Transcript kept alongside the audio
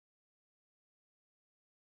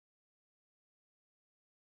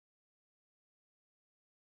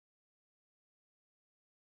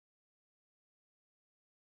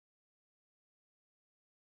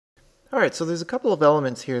Alright, so there's a couple of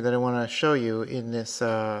elements here that I want to show you in this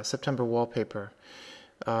September wallpaper.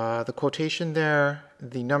 The quotation there,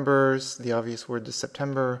 the numbers, the obvious word the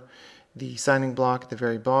September, the signing block at the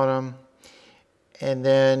very bottom, and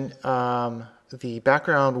then the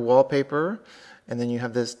background wallpaper, and then you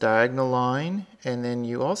have this diagonal line, and then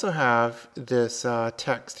you also have this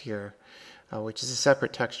text here, which is a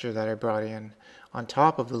separate texture that I brought in on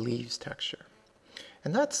top of the leaves texture.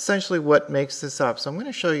 And that's essentially what makes this up. So I'm going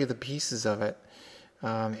to show you the pieces of it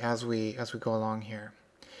as we go along here.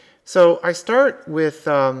 So I start with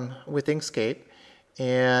Inkscape,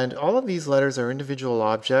 and all of these letters are individual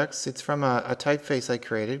objects. It's from a typeface I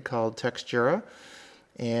created called Textura,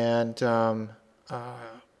 and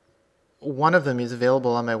one of them is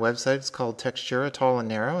available on my website. It's called Textura Tall and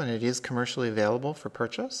Narrow, and it is commercially available for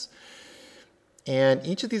purchase. And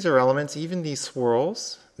each of these are elements, even these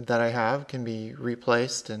swirls that I have, can be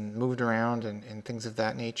replaced and moved around and things of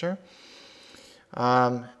that nature.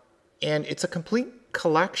 And it's a complete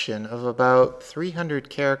collection of about 300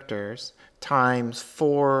 characters times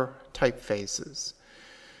 4 typefaces.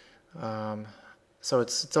 So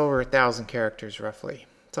it's over 1,000 characters roughly,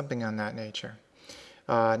 something on that nature.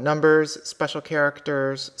 Numbers, special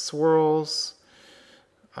characters, swirls,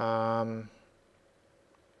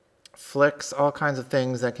 flicks, all kinds of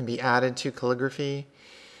things that can be added to calligraphy.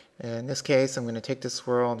 In this case, I'm going to take this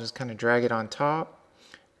swirl and just kind of drag it on top,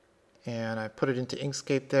 and I put it into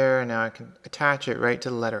Inkscape there, and now I can attach it right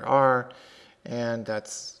to the letter R, and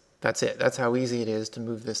that's it. That's how easy it is to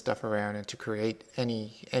move this stuff around and to create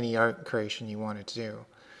any art creation you wanted to do.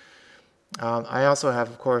 I also have,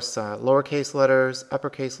 of course, lowercase letters,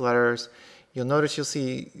 uppercase letters. You'll notice you'll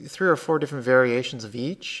see 3 or 4 different variations of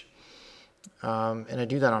each. And I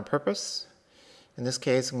do that on purpose. In this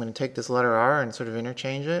case, I'm going to take this letter R and sort of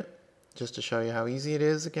interchange it, just to show you how easy it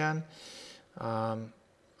is again. I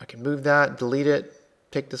can move that, delete it,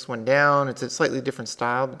 take this one down. It's a slightly different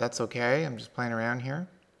style, but that's okay. I'm just playing around here.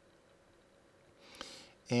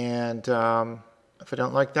 And if I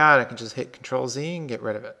don't like that, I can just hit Control-Z and get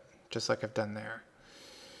rid of it, just like I've done there.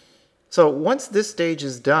 So once this stage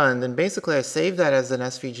is done, then basically I save that as an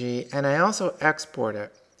SVG, and I also export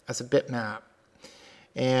it as a bitmap.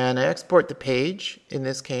 And I export the page in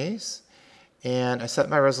this case, and I set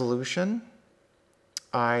my resolution,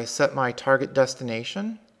 I set my target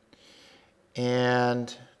destination,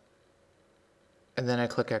 and then I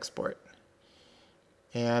click export.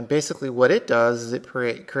 And basically what it does is it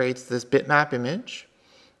creates this bitmap image,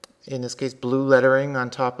 in this case blue lettering on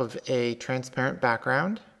top of a transparent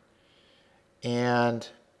background, and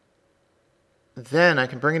then I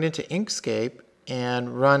can bring it into Inkscape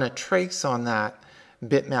and run a trace on that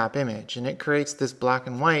bitmap image, and it creates this black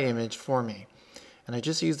and white image for me. And I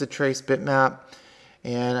just use the trace bitmap,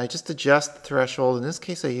 and I just adjust the threshold. In this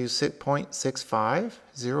case I use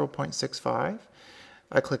 0.65.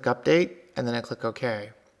 I click update, and then I click OK,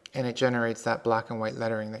 and it generates that black and white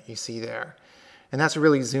lettering that you see there. And that's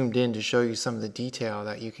really zoomed in to show you some of the detail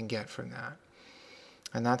that you can get from that.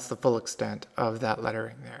 And that's the full extent of that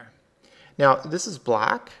lettering there. Now this is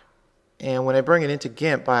black, and when I bring it into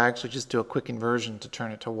GIMP, I actually just do a quick inversion to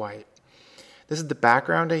turn it to white. This is the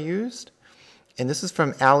background I used, and this is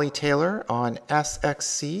from Ali Taylor on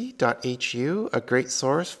sxc.hu, a great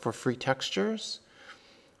source for free textures,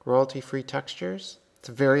 royalty-free textures. It's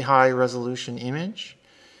a very high resolution image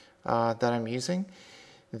that I'm using.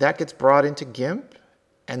 That gets brought into GIMP,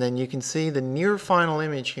 and then you can see the near final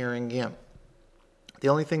image here in GIMP. The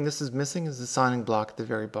only thing this is missing is the signing block at the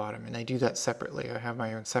very bottom, and I do that separately. I have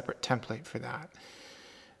my own separate template for that.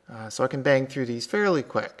 So I can bang through these fairly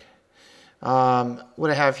quick. What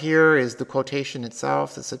I have here is the quotation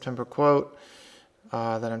itself, the September quote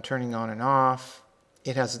that I'm turning on and off.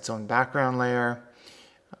 It has its own background layer.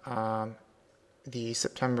 The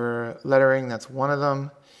September lettering, that's one of them.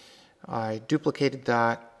 I duplicated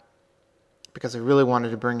that because I really wanted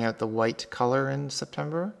to bring out the white color in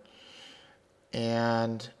September.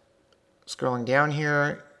 And scrolling down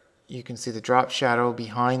here, you can see the drop shadow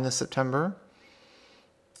behind the September.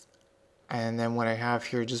 And then what I have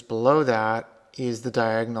here just below that is the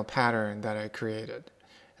diagonal pattern that I created.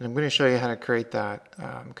 And I'm going to show you how to create that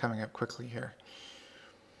coming up quickly here.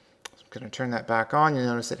 So I'm going to turn that back on. You'll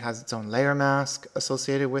notice it has its own layer mask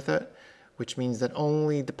associated with it, which means that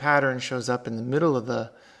only the pattern shows up in the middle of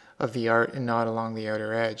the art and not along the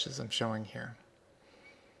outer edge, as I'm showing here.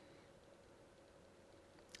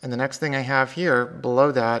 And the next thing I have here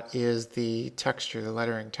below that is the texture, the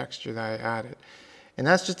lettering texture that I added. And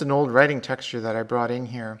that's just an old writing texture that I brought in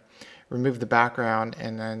here, removed the background,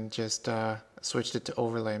 and then just switched it to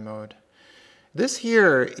overlay mode. This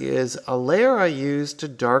here is a layer I used to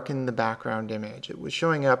darken the background image. It was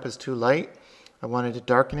showing up as too light. I wanted to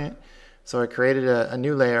darken it, so I created a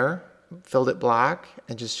new layer, filled it black,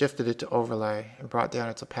 and just shifted it to overlay and brought down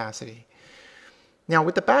its opacity. Now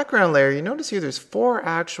with the background layer, you notice here there's 4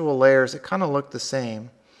 actual layers that kind of look the same.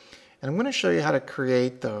 And I'm going to show you how to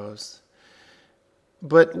create those.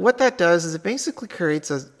 But what that does is it basically creates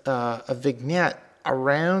a vignette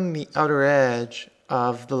around the outer edge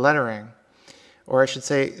of the lettering. Or I should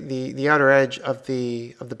say the outer edge of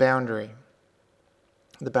the boundary,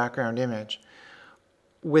 the background image,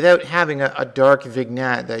 without having a dark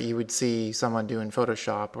vignette that you would see someone do in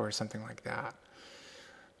Photoshop or something like that.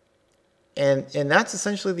 And that's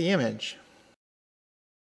essentially the image.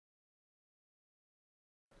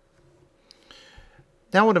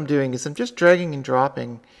 Now what I'm doing is I'm just dragging and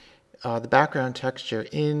dropping the background texture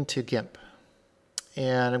into GIMP.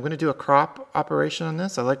 And I'm going to do a crop operation on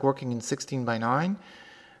this. I like working in 16:9.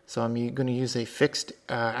 So I'm going to use a fixed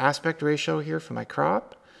aspect ratio here for my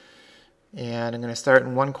crop. And I'm going to start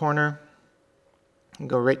in one corner and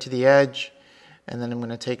go right to the edge. And then I'm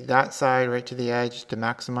going to take that side right to the edge to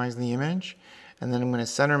maximize the image. And then I'm going to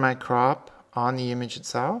center my crop on the image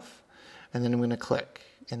itself. And then I'm going to click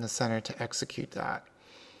in the center to execute that.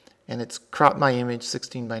 And it's cropped my image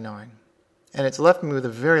 16:9. And it's left me with a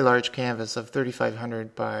very large canvas of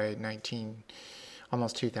 3500 by 19,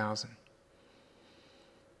 almost 2000.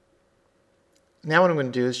 Now what I'm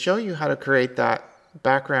going to do is show you how to create that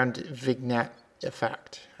background vignette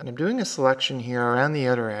effect. And I'm doing a selection here around the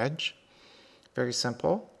outer edge. Very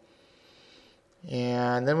simple.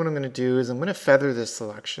 And then what I'm going to do is I'm going to feather this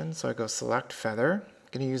selection. So I go select feather. I'm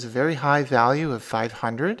going to use a very high value of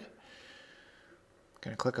 500. I'm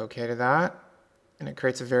going to click OK to that. And it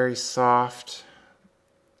creates a very soft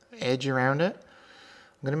edge around it.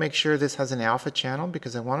 I'm going to make sure this has an alpha channel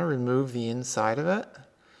because I want to remove the inside of it.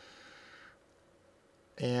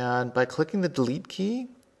 And by clicking the delete key,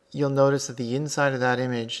 you'll notice that the inside of that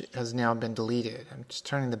image has now been deleted. I'm just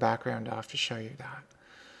turning the background off to show you that.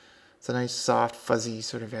 It's a nice soft fuzzy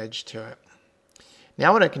sort of edge to it.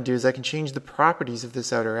 Now what I can do is I can change the properties of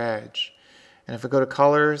this outer edge. And if I go to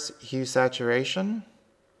colors, hue, saturation,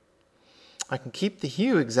 I can keep the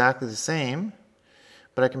hue exactly the same,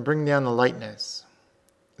 but I can bring down the lightness,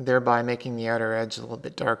 thereby making the outer edge a little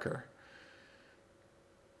bit darker.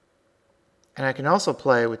 And I can also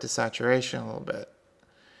play with the saturation a little bit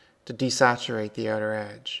to desaturate the outer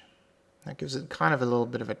edge. That gives it kind of a little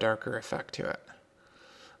bit of a darker effect to it.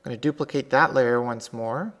 I'm going to duplicate that layer once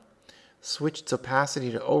more, switch its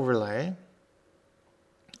opacity to overlay,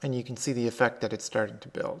 and you can see the effect that it's starting to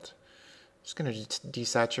build. I'm just going to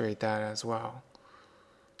desaturate that as well,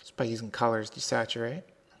 just by using colors desaturate.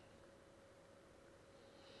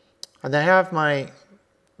 And I have my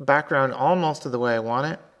background almost to the way I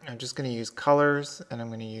want it. I'm just going to use colors, and I'm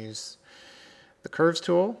going to use the curves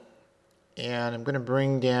tool, and I'm going to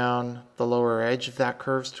bring down the lower edge of that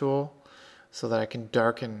curves tool so that I can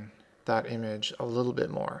darken that image a little bit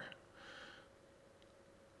more.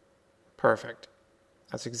 Perfect.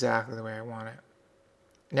 That's exactly the way I want it.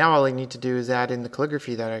 Now all I need to do is add in the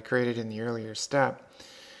calligraphy that I created in the earlier step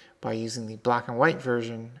by using the black and white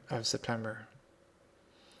version of September.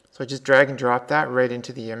 So I just drag and drop that right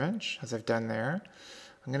into the image, as I've done there.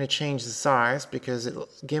 I'm going to change the size because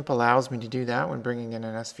GIMP allows me to do that when bringing in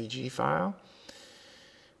an SVG file.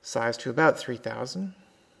 Size to about 3000.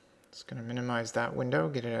 Just going to minimize that window,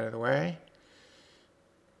 get it out of the way.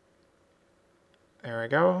 There we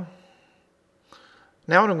go.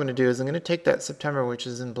 Now what I'm going to do is I'm going to take that September, which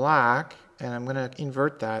is in black, and I'm going to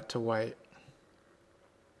invert that to white.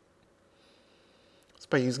 Just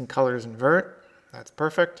by using colors invert. That's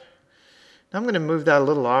perfect. Now I'm going to move that a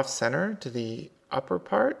little off center to the upper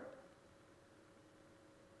part.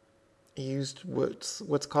 I used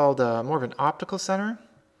what's called more of an optical center.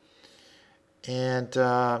 And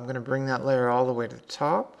I'm going to bring that layer all the way to the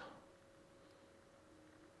top.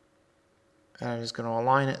 And I'm just going to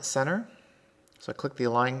align it center. So I click the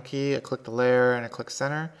align key, I click the layer, and I click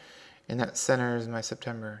center. And that centers my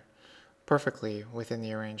September perfectly within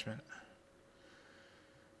the arrangement.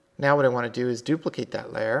 Now what I want to do is duplicate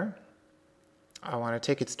that layer. I want to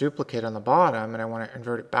take its duplicate on the bottom and I want to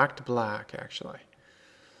invert it back to black actually.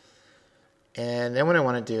 And then what I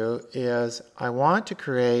want to do is I want to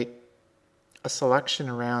create a selection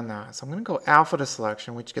around that. So I'm going to go alpha to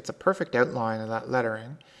selection, which gets a perfect outline of that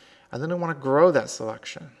lettering. And then I want to grow that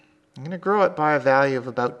selection. I'm going to grow it by a value of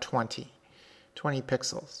about 20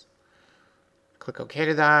 pixels. Click OK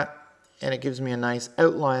to that, and it gives me a nice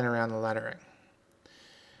outline around the lettering.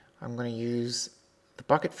 I'm going to use the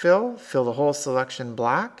bucket fill the whole selection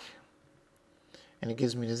black. and it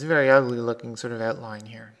gives me this very ugly looking sort of outline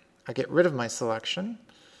here. I get rid of my selection.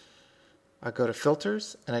 I go to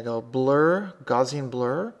filters and I go blur, Gaussian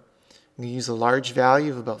blur. I'm going to use a large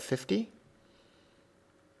value of about 50.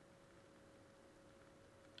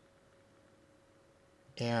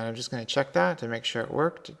 And I'm just going to check that to make sure it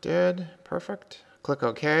worked. It did. Perfect. Click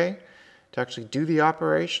OK to actually do the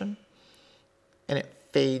operation. And it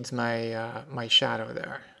fades my, my shadow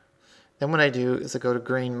there. Then what I do is I go to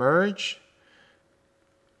grain merge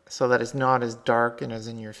so that it's not as dark and as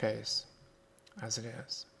in your face as it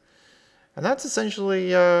is. And that's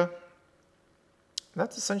essentially all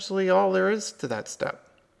there is to that step.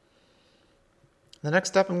 The next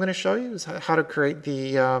step I'm going to show you is how to create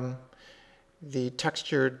the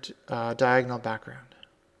textured diagonal background.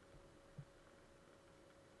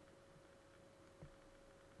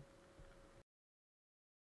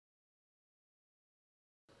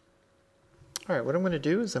 All right, what I'm going to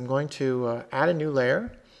do is I'm going to add a new layer.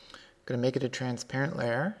 I'm going to make it a transparent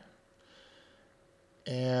layer.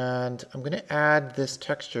 And I'm going to add this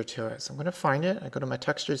texture to it. So I'm going to find it. I go to my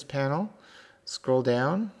textures panel, scroll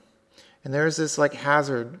down, and there's this like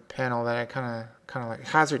hazard panel that I kind of like,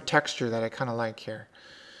 hazard texture that I kind of like here.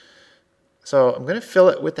 So I'm going to fill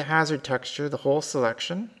it with the hazard texture, the whole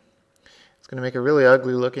selection. It's going to make a really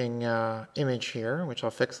ugly looking image here, which I'll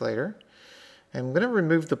fix later. And I'm going to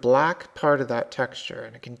remove the black part of that texture,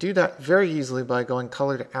 and I can do that very easily by going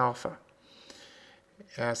color to alpha.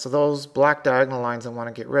 So those black diagonal lines I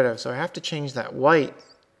want to get rid of, so I have to change that white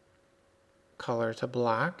color to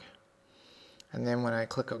black, and then when I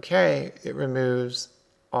click OK, it removes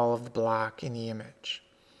all of the black in the image.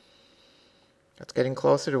 That's getting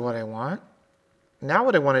closer to what I want. Now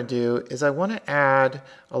what I want to do is I want to add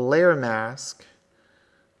a layer mask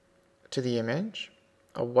to the image,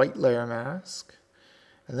 a white layer mask,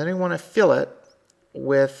 and then I want to fill it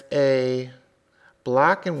with a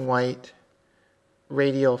black and white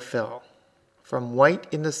radial fill from white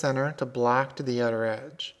in the center to black to the outer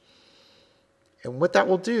edge. And what that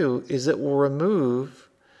will do is it will remove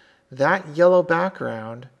that yellow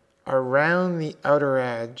background around the outer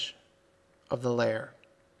edge of the layer.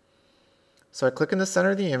 So I click in the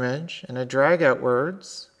center of the image and I drag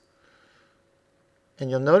outwards. And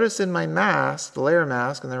you'll notice in my mask, the layer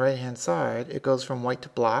mask on the right hand side, it goes from white to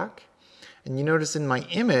black. And you notice in my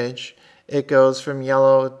image, it goes from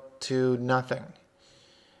yellow to nothing.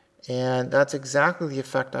 And that's exactly the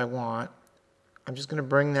effect I want. I'm just going to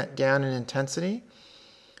bring that down in intensity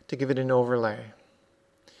to give it an overlay.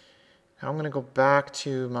 Now I'm going to go back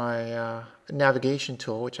to my navigation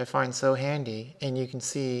tool, which I find so handy, and you can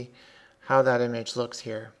see how that image looks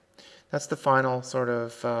here. That's the final sort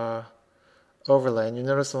of overlay, and you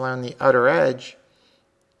notice along the outer edge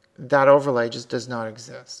that overlay just does not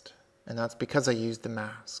exist, and that's because I used the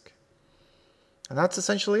mask. And that's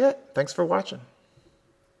essentially it. Thanks for watching.